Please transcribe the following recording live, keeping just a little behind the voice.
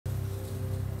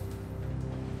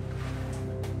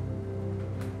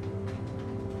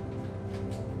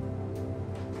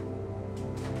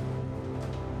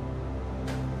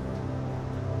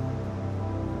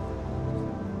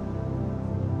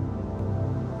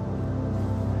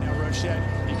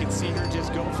Rochette. You can see her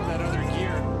just go from that other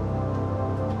gear.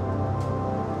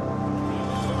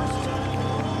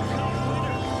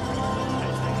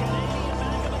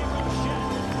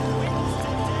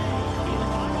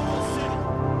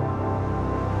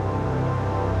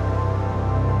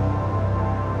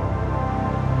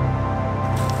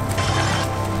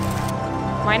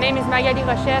 My name is Maghalie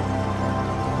Rochette,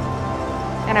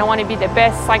 and I want to be the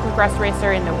best cyclocross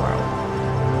racer in the world.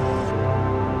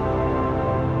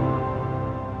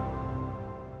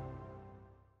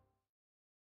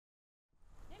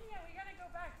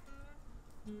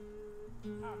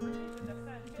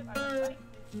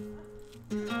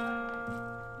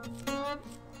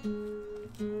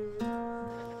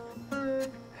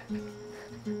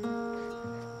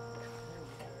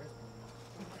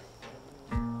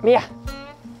 Mia,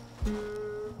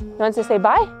 you want to say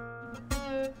bye?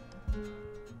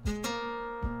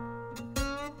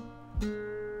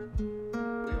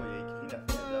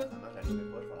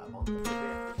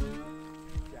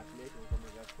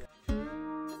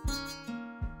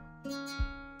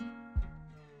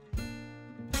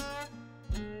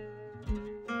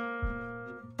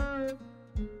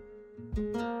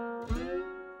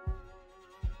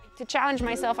 To challenge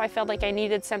myself, I felt like I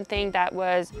needed something that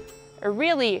was a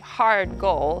really hard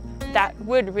goal that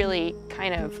would really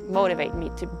kind of motivate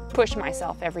me to push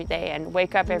myself every day and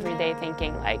wake up every day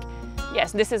thinking like,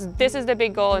 yes, this is the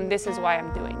big goal and this is why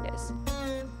I'm doing this.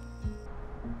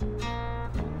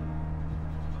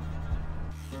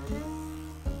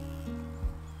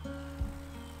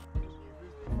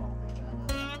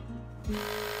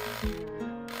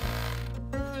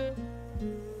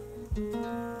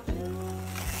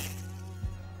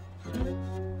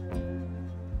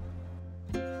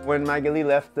 When Maghalie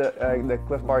left the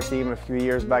Cliff Bar team a few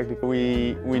years back,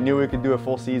 we knew we could do a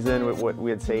full season with what we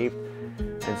had saved.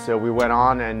 And so we went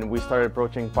on and we started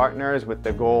approaching partners with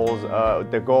the goals.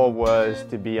 The goal was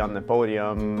to be on the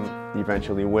podium,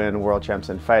 eventually win World Champs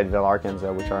in Fayetteville,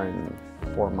 Arkansas, which are in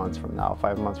 4 months from now,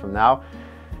 5 months from now.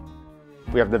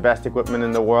 We have the best equipment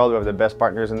in the world, we have the best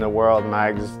partners in the world.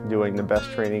 Mag's doing the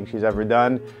best training she's ever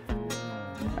done.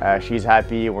 She's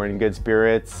happy, we're in good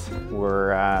spirits,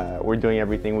 we're doing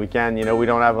everything we can. You know, we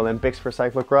don't have Olympics for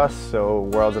cyclocross, so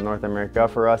Worlds in North America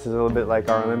for us is a little bit like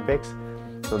our Olympics.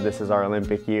 So this is our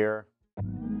Olympic year.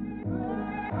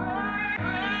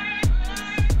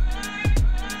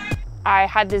 I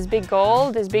had this big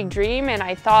goal, this big dream, and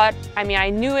I thought, I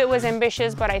knew it was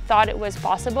ambitious, but I thought it was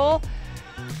possible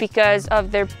because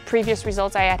of the previous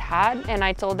results I had had. And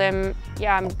I told them,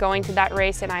 yeah, I'm going to that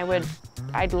race and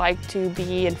I'd like to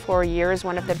be in 4 years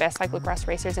one of the best cyclocross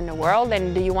racers in the world,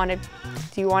 and do you want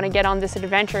to get on this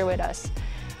adventure with us?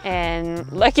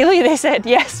 And luckily they said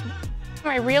yes.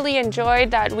 I really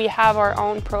enjoyed that we have our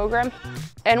own program,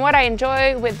 and what I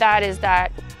enjoy with that is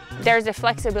that there's a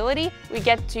flexibility. We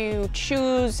get to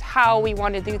choose how we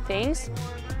want to do things,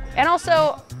 and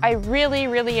also I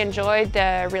really enjoyed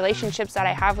the relationships that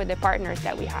I have with the partners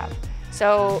that we have.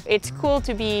 So it's cool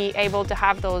to be able to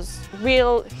have those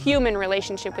real human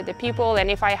relationship with the people,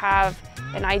 and if I have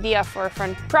an idea for a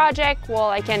fun project, well,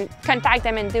 I can contact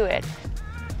them and do it.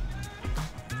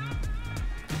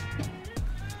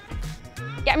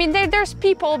 Yeah, there's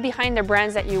people behind the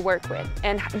brands that you work with,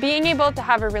 and being able to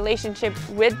have a relationship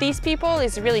with these people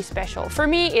is really special. For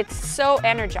me, it's so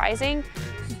energizing,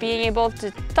 being able to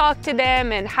talk to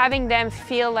them and having them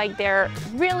feel like they're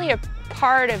really a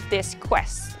part of this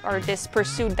quest or this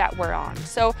pursuit that we're on.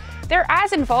 So they're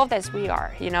as involved as we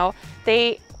are, you know.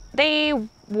 They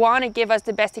want to give us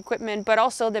the best equipment, but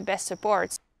also the best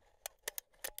supports.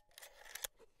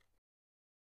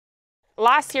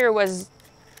 Last year was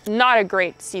not a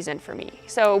great season for me.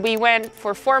 So we went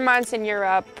for 4 months in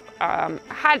Europe,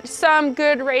 had some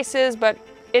good races, but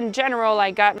in general, I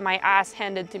got my ass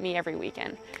handed to me every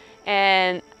weekend,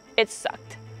 and it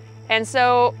sucked. And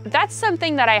so that's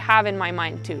something that I have in my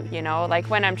mind too, you know, like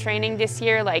when I'm training this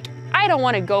year, like I don't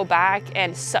want to go back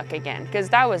and suck again, because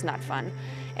that was not fun.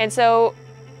 And so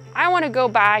I want to go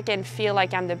back and feel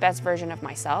like I'm the best version of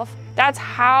myself. That's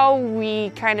how we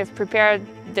kind of prepared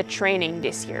the training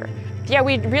this year. Yeah,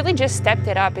 we really just stepped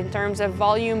it up in terms of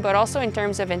volume, but also in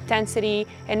terms of intensity,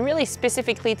 and really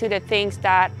specifically to the things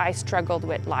that I struggled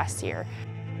with last year.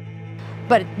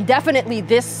 But definitely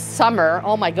this summer,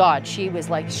 oh my God, she is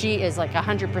like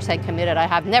 100% committed. I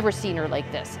have never seen her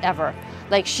like this, ever.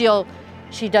 Like she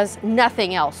does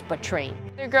nothing else but train.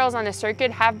 Other girls on the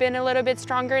circuit have been a little bit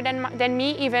stronger than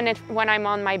me, even when I'm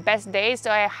on my best days.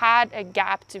 So I had a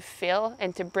gap to fill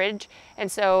and to bridge.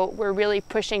 And so we're really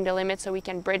pushing the limit so we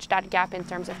can bridge that gap in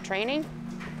terms of training.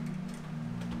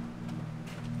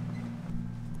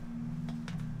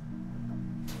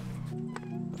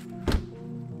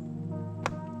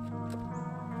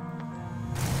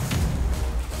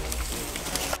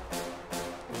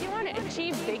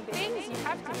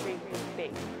 really, really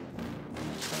big.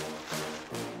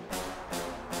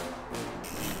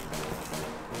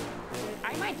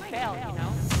 I might fail, you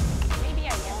know. Maybe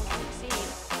I won't succeed.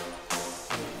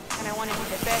 And I want to be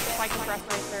the best cyclocross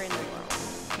racer in the world.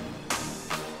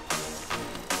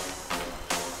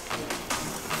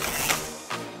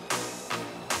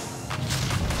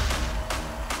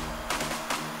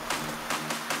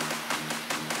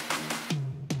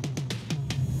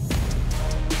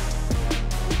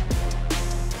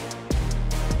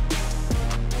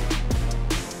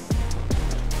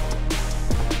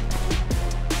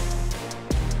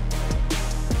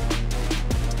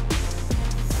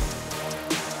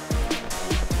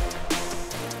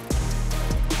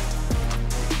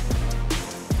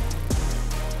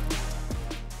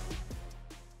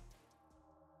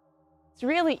 It's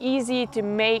really easy to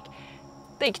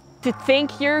to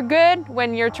think you're good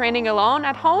when you're training alone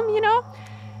at home, you know?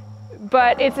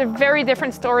 But it's a very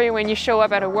different story when you show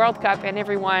up at a World Cup and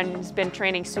everyone's been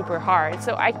training super hard.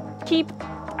 So I keep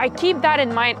that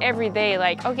in mind every day,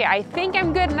 like, okay, I think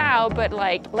I'm good now, but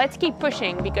like, let's keep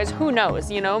pushing because who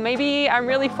knows, you know? Maybe I'm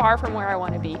really far from where I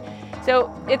want to be.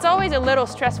 So it's always a little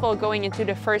stressful going into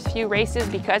the first few races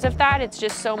because of that. It's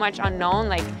just so much unknown,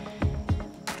 like,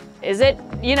 is it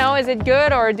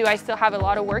good, or do I still have a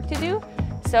lot of work to do?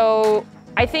 So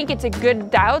I think it's a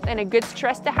good doubt and a good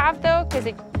stress to have though, because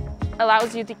it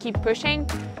allows you to keep pushing.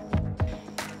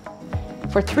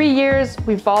 For 3 years,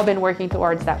 we've all been working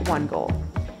towards that one goal,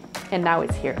 and now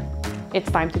it's here. It's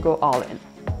time to go all in.